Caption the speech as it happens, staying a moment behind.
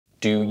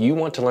Do you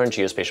want to learn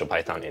geospatial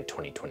Python in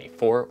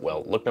 2024?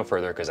 Well, look no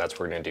further because that's what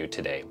we're going to do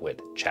today with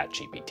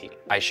ChatGPT.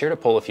 I shared a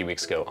poll a few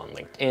weeks ago on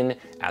LinkedIn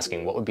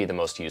asking what would be the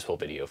most useful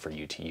video for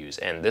you to use,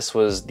 and this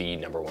was the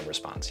 #1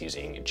 response,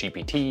 using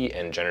GPT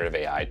and generative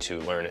AI to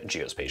learn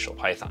geospatial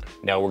Python.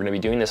 Now, we're going to be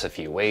doing this a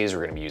few ways. We're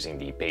going to be using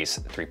the base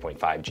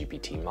 3.5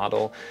 GPT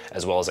model,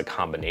 as well as a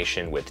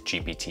combination with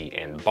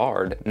GPT and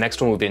Bard.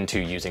 Next, we'll move into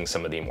using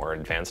some of the more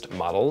advanced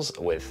models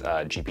with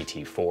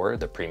GPT-4,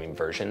 the premium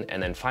version,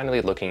 and then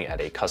finally looking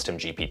at a custom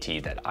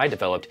GPT that I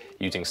developed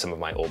using some of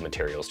my old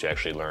materials to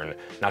actually learn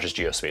not just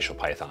geospatial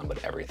Python,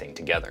 but everything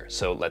together.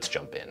 So let's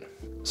jump in.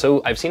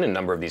 So I've seen a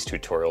number of these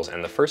tutorials,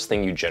 and the first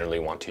thing you generally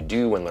want to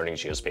do when learning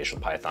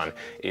geospatial Python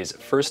is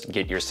first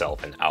get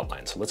yourself an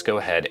outline. So let's go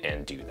ahead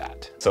and do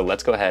that. So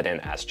let's go ahead and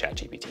ask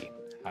ChatGPT,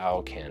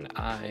 how can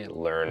I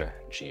learn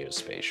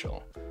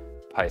geospatial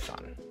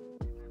Python?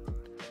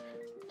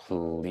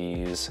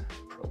 Please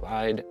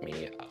provide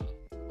me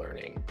a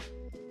learning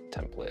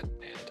template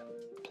and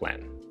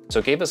plan. So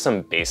it gave us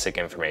some basic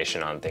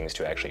information on things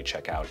to actually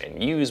check out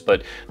and use,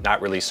 but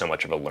not really so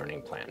much of a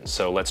learning plan.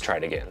 So let's try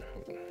it again.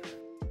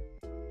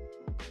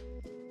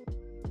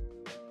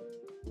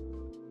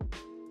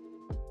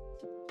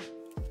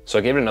 So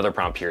I gave it another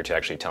prompt here to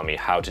actually tell me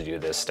how to do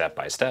this step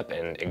by step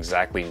and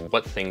exactly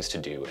what things to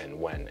do and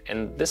when.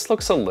 And this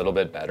looks a little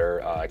bit better.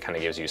 It kind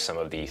of gives you some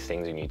of the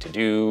things you need to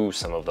do,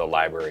 some of the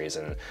libraries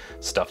and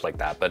stuff like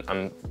that, but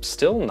I'm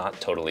still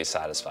not totally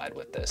satisfied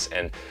with this.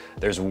 And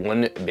there's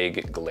one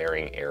big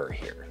glaring error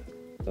here.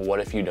 What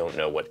if you don't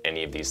know what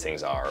any of these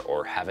things are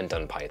or haven't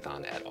done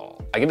Python at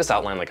all? I give this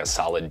outline like a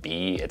solid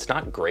B. It's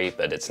not great,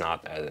 but it's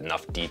not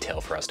enough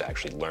detail for us to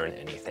actually learn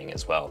anything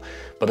as well.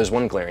 But there's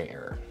one glaring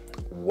error.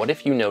 What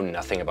if you know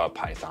nothing about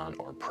Python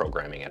or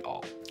programming at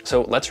all?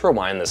 So let's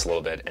rewind this a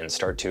little bit and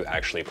start to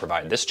actually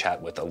provide this chat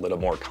with a little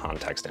more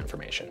context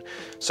information.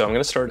 So I'm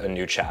going to start a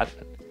new chat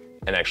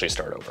and actually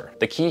start over.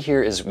 The key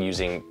here is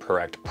using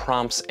correct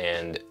prompts,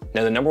 and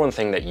now the #1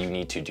 thing that you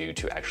need to do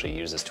to actually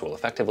use this tool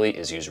effectively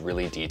is use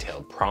really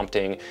detailed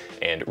prompting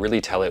and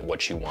really tell it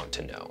what you want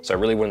to know. So I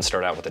really wouldn't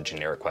start out with a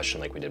generic question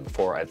like we did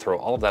before. I'd throw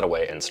all of that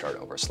away and start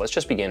over. So let's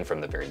just begin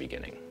from the very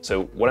beginning.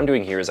 So what I'm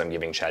doing here is I'm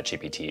giving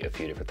ChatGPT a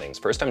few different things.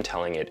 First, I'm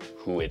telling it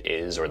who it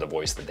is or the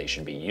voice that they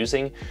should be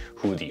using,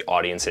 who the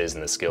audience is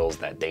and the skills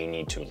that they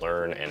need to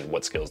learn and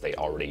what skills they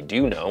already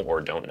do know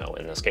or don't know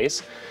in this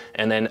case,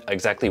 and then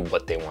exactly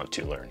what they want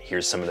to learn.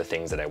 Here's some of the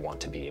things that I want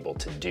to be able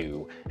to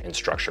do and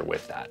structure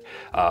with that.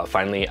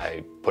 Finally,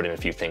 I put in a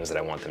few things that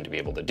I want them to be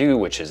able to do,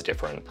 which is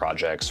different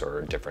projects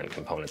or different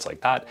components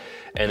like that.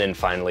 And then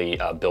finally,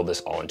 build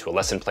this all into a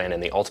lesson plan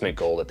and the ultimate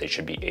goal that they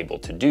should be able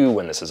to do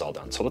when this is all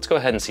done. So let's go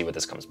ahead and see what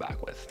this comes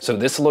back with. So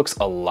this looks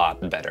a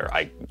lot better.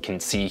 I can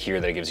see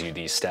here that it gives you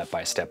the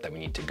step-by-step that we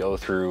need to go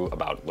through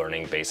about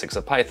learning basics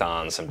of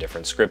Python, some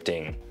different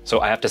scripting.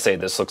 So I have to say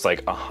this looks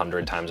like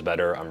 100 times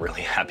better. I'm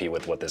really happy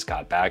with what this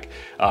got back.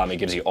 It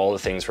gives you all the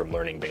things from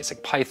learning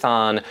basic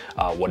Python,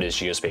 what is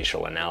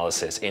geospatial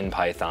analysis in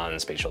Python,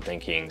 spatial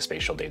thinking,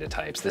 spatial data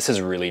types. This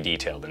is really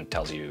detailed and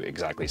tells you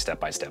exactly step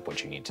by step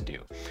what you need to do.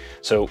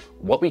 So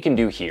what we can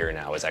do here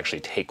now is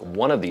actually take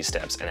one of these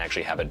steps and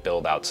actually have it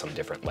build out some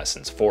different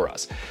lessons for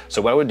us.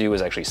 So what I would do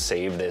is actually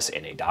save this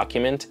in a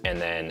document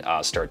and then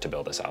start to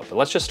build this out. But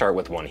let's just start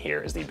with one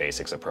here, is the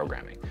basics of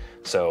programming.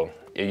 So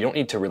you don't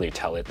need to really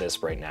tell it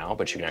this right now,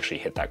 but you can actually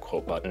hit that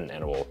quote button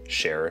and it will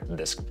share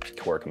this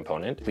core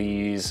component.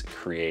 Please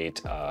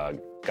create a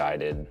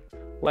guided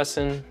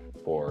lesson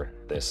for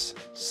this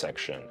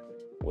section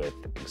with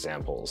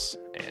examples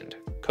and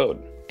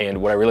code. And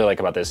what I really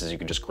like about this is you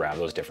can just grab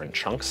those different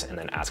chunks and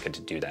then ask it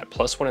to do that.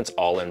 Plus, when it's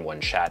all in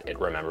one chat, it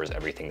remembers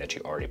everything that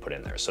you already put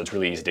in there. So it's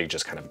really easy to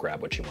just kind of grab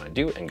what you want to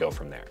do and go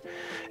from there.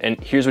 And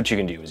here's what you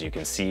can do is you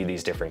can see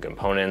these different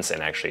components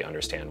and actually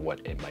understand what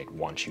it might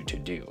want you to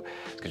do.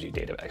 It gives you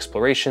data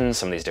exploration,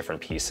 some of these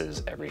different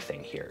pieces,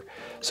 everything here.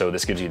 So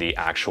this gives you the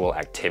actual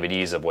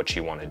activities of what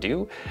you want to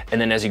do. And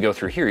then as you go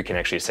through here, you can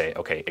actually say,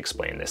 okay,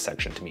 explain this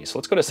section to me. So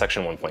let's go to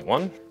section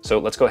 1.1. So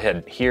let's go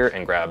ahead here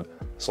and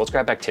let's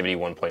grab activity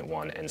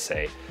 1.1 and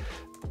say,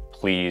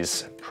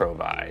 please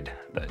provide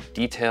the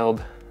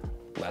detailed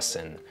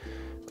lesson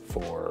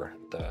for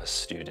the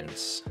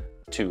students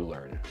to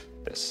learn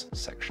this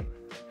section.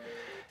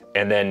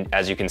 And then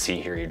as you can see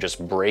here, you're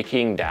just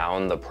breaking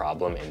down the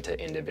problem into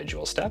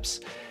individual steps.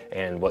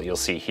 And what you'll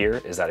see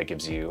here is that it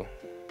gives you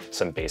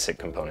some basic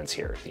components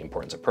here, the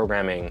importance of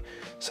programming,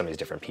 some of these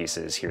different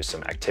pieces, here's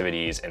some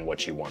activities and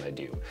what you want to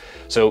do.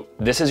 So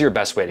this is your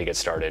best way to get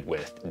started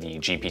with the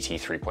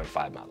GPT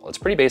 3.5 model. It's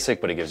pretty basic,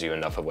 but it gives you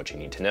enough of what you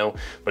need to know,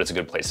 but it's a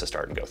good place to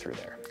start and go through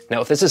there. Now,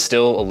 if this is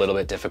still a little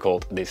bit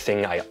difficult, the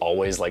thing I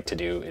always like to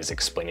do is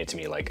explain it to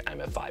me like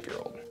I'm a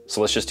 5-year-old. So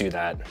let's just do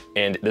that.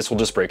 And this will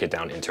just break it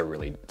down into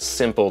really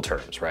simple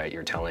terms, right?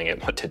 You're telling it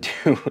what to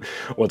do,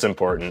 what's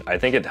important. I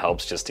think it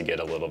helps just to get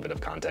a little bit of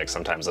context.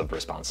 Sometimes the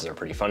responses are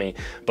pretty funny,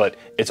 but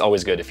it's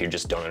always good if you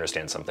just don't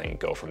understand something,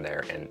 go from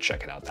there and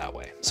check it out that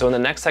way. So in the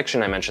next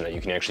section, I mentioned that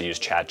you can actually use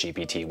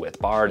ChatGPT with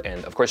Bard.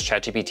 And of course,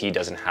 ChatGPT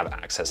doesn't have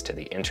access to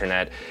the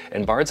internet.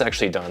 And Bard's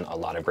actually done a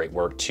lot of great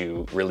work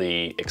to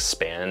really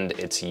expand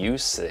its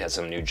use. It has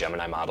some new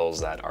Gemini models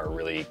that are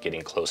really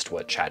getting close to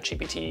what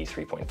ChatGPT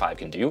 3.5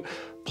 can do.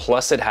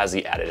 Plus it has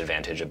the added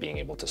advantage of being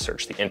able to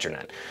search the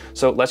internet.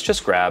 So let's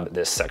just grab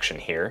this section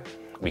here.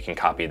 We can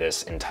copy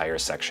this entire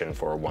section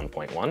for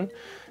 1.1.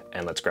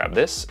 And let's grab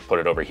this, put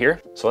it over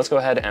here. So let's go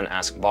ahead and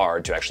ask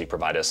Bard to actually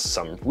provide us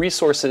some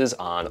resources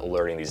on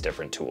learning these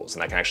different tools.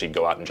 And I can actually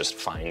go out and just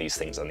find these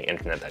things on the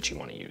internet that you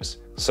want to use.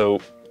 So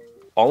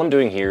all I'm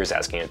doing here is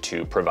asking it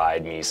to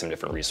provide me some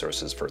different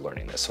resources for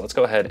learning this. So let's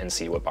go ahead and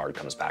see what Bard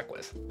comes back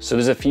with. So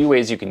there's a few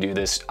ways you can do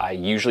this. I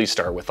usually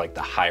start with like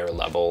the higher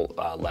level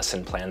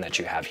lesson plan that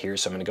you have here.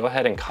 So I'm gonna go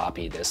ahead and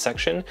copy this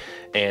section,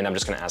 and I'm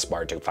just gonna ask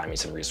Bard to find me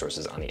some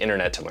resources on the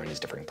internet to learn these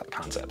different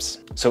concepts.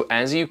 So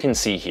as you can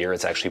see here,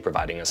 it's actually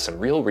providing us some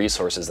real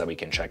resources that we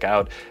can check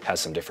out. It has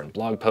some different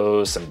blog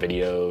posts, some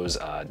videos,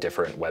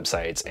 different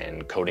websites,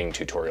 and coding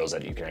tutorials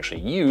that you can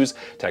actually use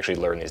to actually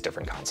learn these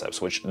different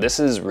concepts, which this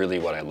is really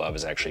what I love,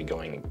 is actually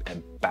going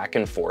back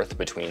and forth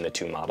between the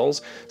two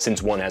models.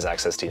 Since one has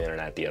access to the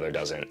internet, the other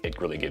doesn't, it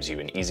really gives you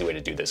an easy way to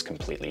do this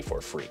completely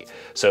for free.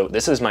 So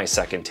this is my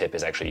second tip,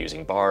 is actually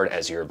using Bard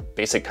as your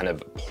basic kind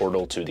of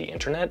portal to the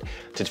internet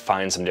to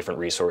find some different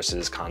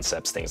resources,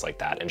 concepts, things like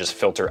that, and just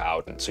filter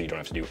out so you don't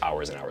have to do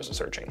hours and hours of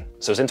searching.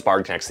 So since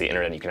Bard connects to the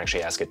internet, you can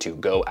actually ask it to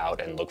go out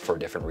and look for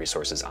different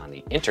resources on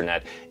the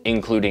internet,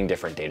 including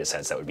different data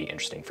sets that would be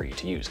interesting for you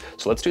to use.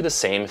 So let's do the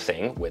same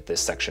thing with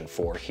this section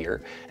 4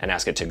 here and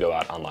ask it to go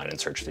out online and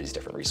search for these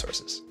different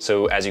resources.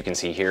 So as you can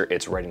see here,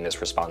 it's writing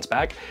this response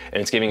back,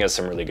 and it's giving us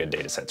some really good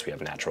data sets. We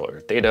have natural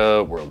Earth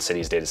data, world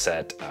cities data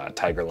set,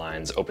 tiger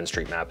lines,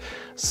 OpenStreetMap.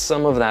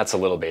 Some of that's a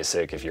little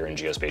basic. If you're in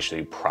geospatial,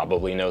 you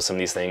probably know some of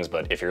these things,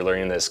 but if you're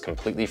learning this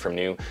completely from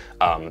new,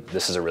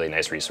 this is a really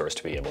nice resource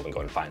to be able to go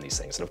and find these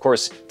things. And of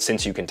course,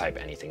 since you can type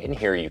anything in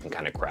here, you can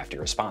kind of craft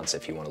your response.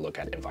 If you want to look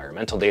at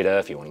environmental data,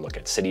 if you want to look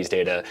at cities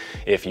data,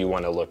 if you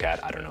want to look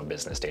at, I don't know,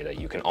 business data,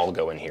 you can all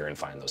go in here and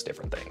find those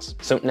different things.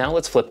 So now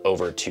let's flip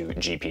over to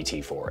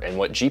GPT-4. And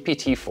what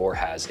GPT-4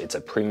 has, it's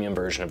a premium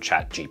version of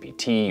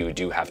ChatGPT. You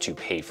do have to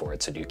pay for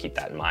it, so do keep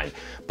that in mind.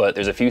 But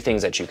there's a few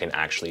things that you can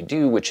actually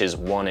do, which is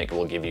one, it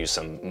will give you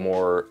some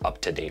more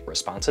up-to-date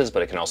responses,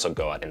 but it can also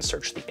go out and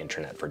search the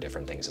internet for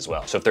different things as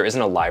well. So if there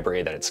isn't a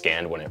library that it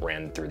scanned when it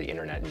ran through the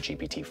internet in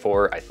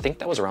GPT-4, I think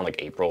that was around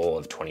like April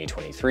of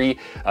 2023,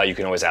 you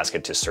can always ask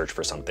it to search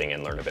for something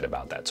and learn a bit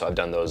about that. So I've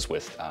done those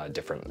with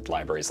different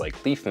libraries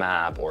like Leaf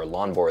Map or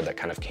Lawnboard that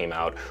kind of came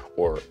out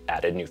or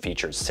added new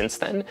features since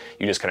then.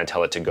 You just kind of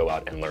tell it to go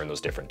out and learn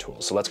those different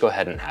tools. So let's go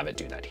ahead and have it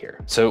do that here.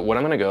 So what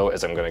I'm gonna go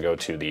is I'm gonna go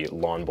to the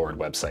Lawnboard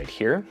website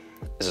here.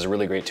 This is a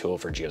really great tool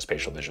for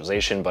geospatial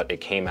visualization, but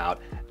it came out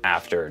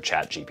after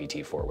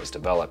ChatGPT-4 was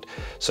developed.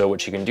 So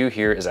what you can do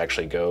here is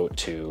actually go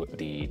to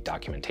the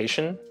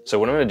documentation. So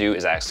what I'm gonna do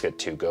is ask it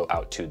to go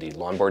out to the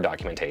Lawnboard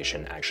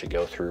documentation, actually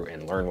go through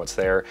and learn what's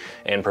there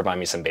and provide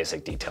me some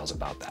basic details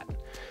about that.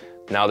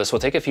 Now this will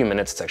take a few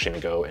minutes. It's actually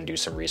gonna go and do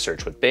some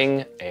research with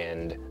Bing,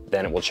 and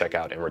then it will check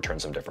out and return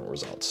some different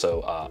results.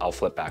 So I'll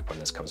flip back when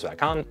this comes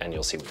back on and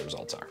you'll see what the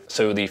results are.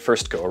 So the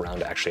first go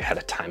around actually had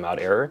a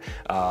timeout error,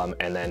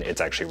 and then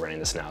it's actually running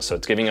this now. So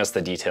it's giving us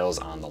the details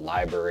on the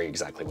library,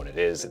 exactly what it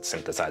is. It's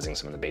synthesizing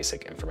some of the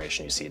basic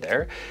information you see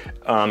there.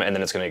 And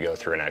then it's gonna go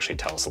through and actually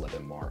tell us a little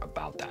bit more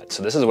about that.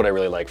 So this is what I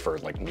really like for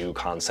like new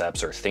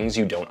concepts or things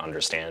you don't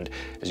understand,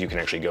 is you can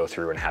actually go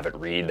through and have it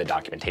read the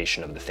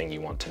documentation of the thing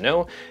you want to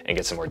know and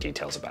get some more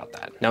details about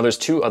that. Now there's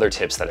two other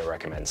tips that I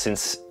recommend.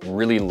 Since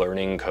really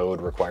learning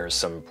code requires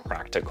some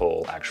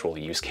practical actual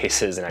use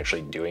cases and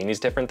actually doing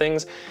these different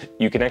things,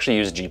 you can actually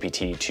use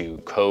GPT to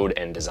code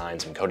and design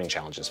some coding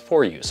challenges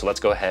for you. So let's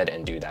go ahead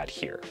and do that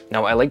here.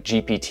 Now I like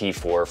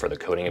GPT-4 for the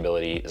coding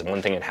ability.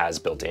 One thing it has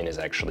built in is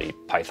actually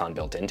Python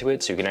built into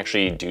it. So you can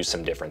actually do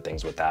some different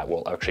things with that.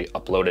 We'll actually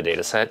upload a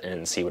data set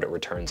and see what it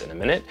returns in a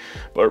minute.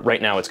 But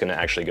right now it's gonna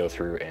actually go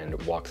through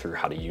and walk through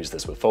how to use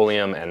this with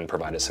Folium and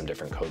provide us some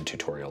different code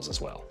tutorials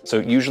as well. So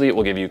usually it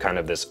will give you kind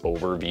of this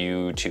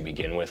overview to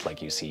begin with,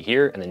 like you see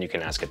here, and then you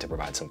can ask it to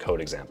provide some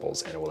code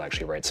examples, and it will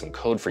actually write some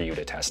code for you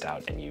to test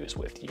out and use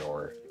with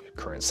your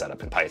current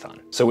setup in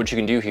Python. So what you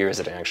can do here is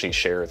it can actually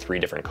share 3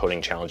 different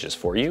coding challenges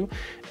for you,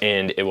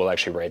 and it will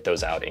actually write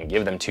those out and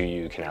give them to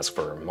you. You can ask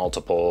for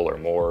multiple or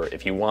more.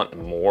 If you want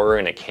more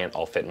and it can't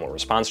all fit in one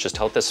response, just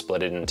tell it to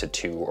split it into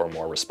 2 or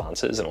more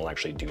responses, and it'll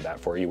actually do that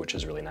for you, which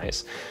is really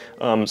nice.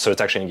 So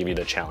it's actually gonna give you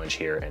the challenge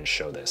here and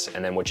show this.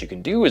 And then what you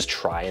can do is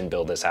try and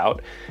build this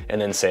out,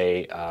 and then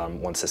say,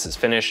 once this is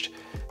finished,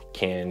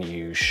 can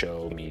you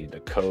show me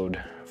the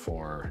code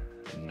for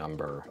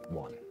number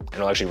 1. And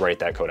it'll actually write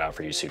that code out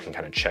for you so you can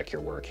kind of check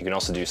your work. You can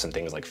also do some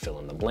things like fill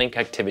in the blank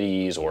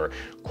activities or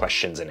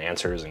questions and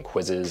answers and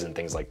quizzes and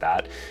things like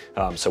that.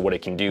 So what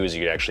it can do is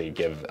you can actually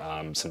give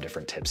some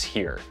different tips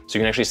here. So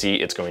you can actually see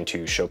it's going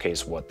to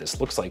showcase what this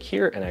looks like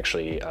here and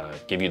actually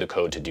give you the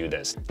code to do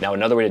this. Now,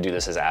 another way to do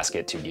this is ask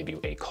it to give you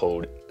a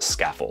code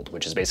scaffold,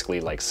 which is basically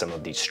like some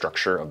of the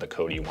structure of the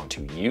code you want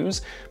to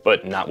use,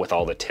 but not with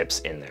all the tips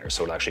in there.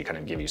 So it'll actually kind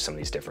of give you some of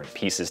these different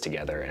pieces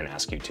together and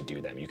ask you to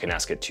do them. You can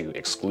ask it to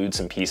exclude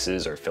some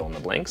pieces or fill in the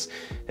blanks,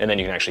 and then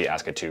you can actually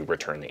ask it to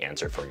return the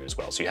answer for you as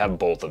well. So you have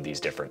both of these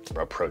different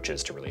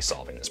approaches to really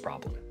solving this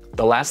problem.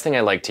 The last thing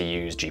I like to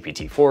use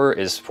GPT for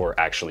is for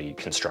actually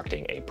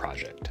constructing a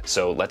project.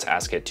 So let's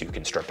ask it to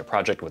construct a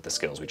project with the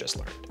skills we just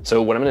learned.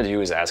 So what I'm going to do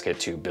is ask it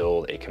to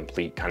build a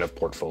complete kind of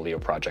portfolio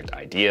project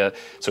idea.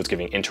 So it's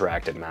giving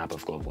interactive map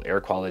of global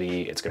air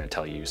quality. It's going to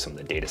tell you some of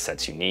the data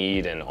sets you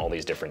need and all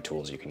these different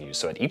tools you can use.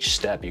 So at each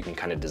step, you can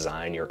kind of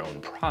design your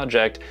own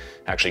project,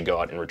 actually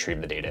go out and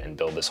retrieve the data and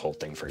build this whole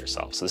thing for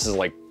yourself. So this is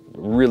like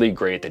really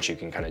great that you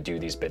can kind of do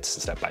these bits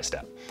step by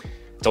step.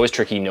 It's always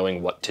tricky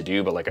knowing what to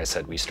do, but like I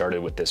said, we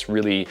started with this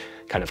really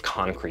kind of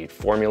concrete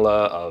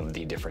formula of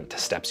the different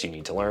steps you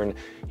need to learn.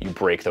 You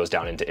break those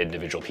down into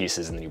individual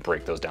pieces and then you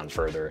break those down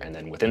further. And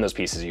then within those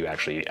pieces, you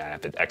actually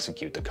have to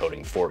execute the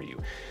coding for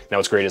you. Now,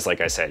 what's great is,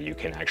 like I said, you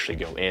can actually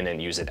go in and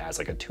use it as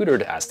like a tutor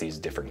to ask these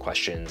different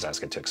questions,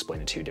 ask it to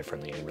explain it to you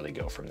differently and really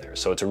go from there.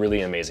 So it's a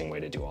really amazing way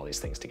to do all these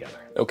things together.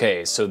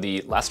 Okay, so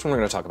the last one we're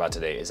gonna talk about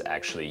today is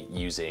actually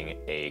using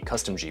a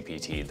custom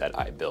GPT that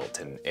I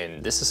built.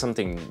 And this is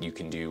something you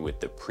can do with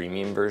the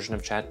premium version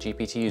of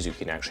ChatGPT, is you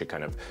can actually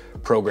kind of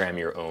program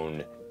your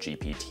own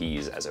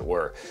GPTs, as it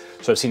were.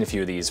 So I've seen a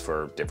few of these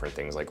for different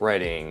things like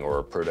writing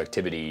or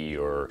productivity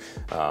or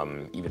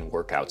even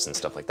workouts and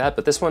stuff like that.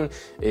 But this one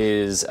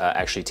is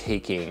actually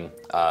taking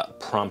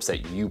prompts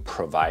that you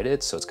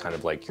provided. So it's kind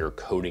of like you're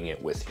coding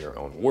it with your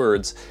own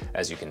words,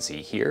 as you can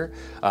see here.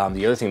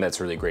 The other thing that's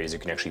really great is you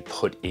can actually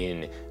put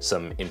in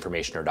some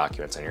information or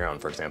documents on your own.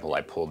 For example,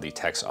 I pulled the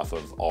text off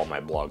of all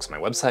my blogs, my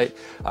website.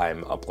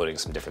 I'm uploading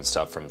some different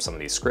stuff from some of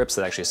these scripts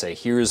that actually say,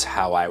 here's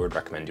how I would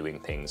recommend doing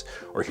things,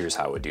 or here's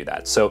how I would do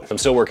that. So I'm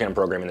still working on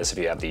programming this. If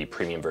you have the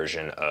premium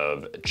version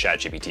of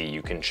ChatGPT,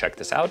 you can check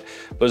this out.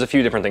 But there's a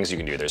few different things you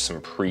can do. There's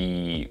some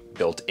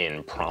pre-built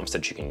in prompts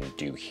that you can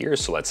do here.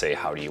 So let's say,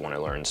 how do you want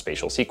to learn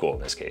Spatial SQL in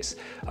this case?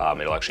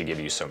 It'll actually give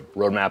you some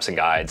roadmaps and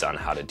guides on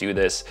how to do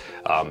this,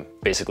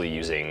 basically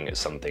using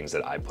some things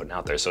that I put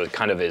out there. So it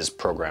kind of is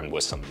programmed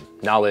with some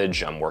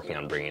knowledge. I'm working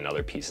on bringing in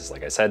other pieces,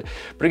 like I said,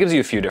 but it gives you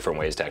a few different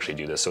ways to actually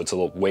do this. So it's a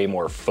little way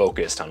more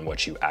focused on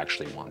what you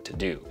actually want to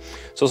do.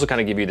 So this will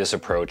kind of give you this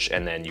approach,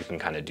 and then you can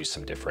kind of do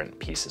some different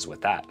pieces with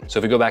that. So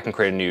if we go back and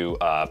create a new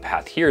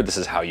path here, this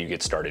is how you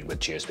get started with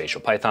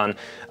geospatial Python.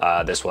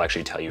 This will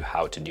actually tell you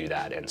how to do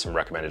that and some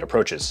recommended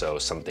approaches. So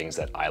some things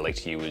that I like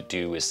to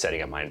do is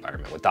setting up my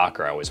environment with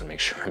Docker. I always want to make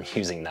sure I'm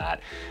using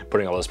that,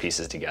 putting all those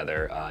pieces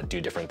together, do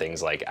different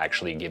things like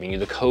actually giving you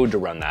the code to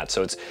run that.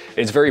 So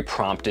it's very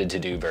prompted to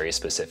do very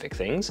specific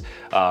things.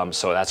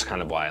 So that's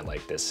kind of why I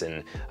like this.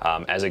 And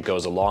as it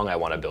goes along, I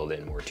want to build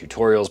in more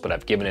tutorials, but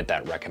I've given it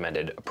that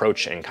recommended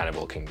approach and kind of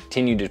will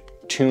continue to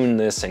tune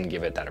this and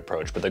give it that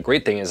approach. But the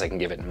great thing is I can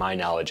give it my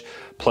knowledge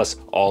plus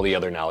all the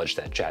other knowledge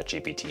that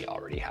ChatGPT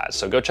already has.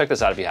 So go check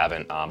this out if you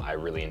haven't. I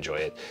really enjoy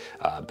it,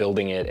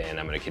 building it, and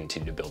I'm going to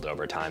continue to build it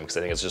over time because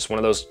I think it's just one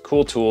of those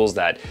cool tools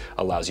that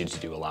allows you to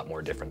do a lot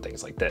more different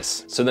things like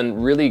this. So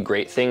then really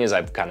great thing is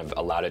I've kind of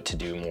allowed it to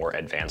do more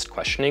advanced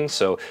questioning.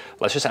 So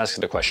let's just ask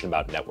it a question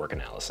about network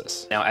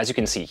analysis. Now, as you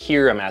can see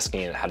here, I'm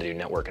asking it how to do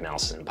network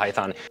analysis in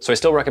Python. So I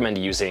still recommend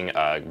using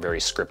very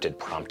scripted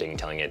prompting,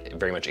 telling it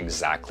very much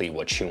exactly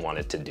what you want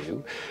it to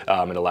do.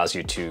 It allows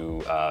you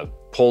to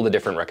pull the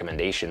different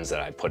recommendations that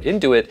I put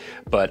into it,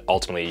 but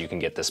ultimately you can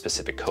get the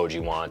specific code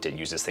you want. It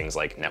uses things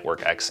like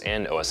NetworkX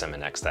and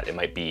OSMNX that it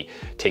might be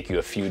take you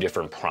a few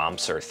different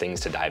prompts or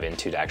things to dive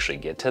into to actually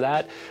get to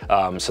that.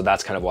 So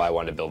that's kind of why I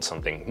wanted to build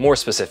something more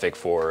specific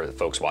for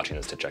folks watching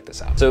this to check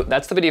this out. So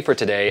that's the video for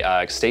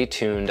today. Stay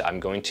tuned. I'm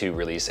going to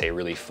release a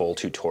really full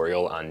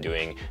tutorial on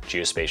doing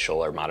geospatial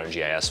or modern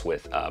GIS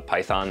with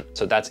Python.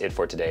 So that's it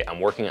for today. I'm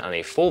working on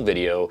a full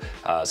video,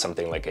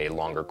 something like a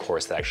longer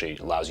course that actually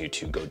allows you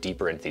to go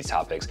deeper into these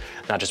topics,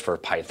 not just for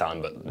Python,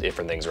 but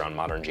different things around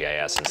modern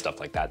GIS and stuff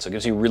like that. So it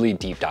gives you really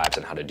deep dives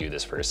on how to do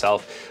this for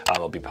yourself.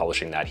 I'll be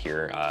publishing that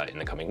here in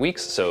the coming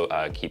weeks. So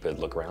keep a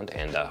look around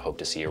and hope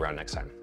to see you around next time.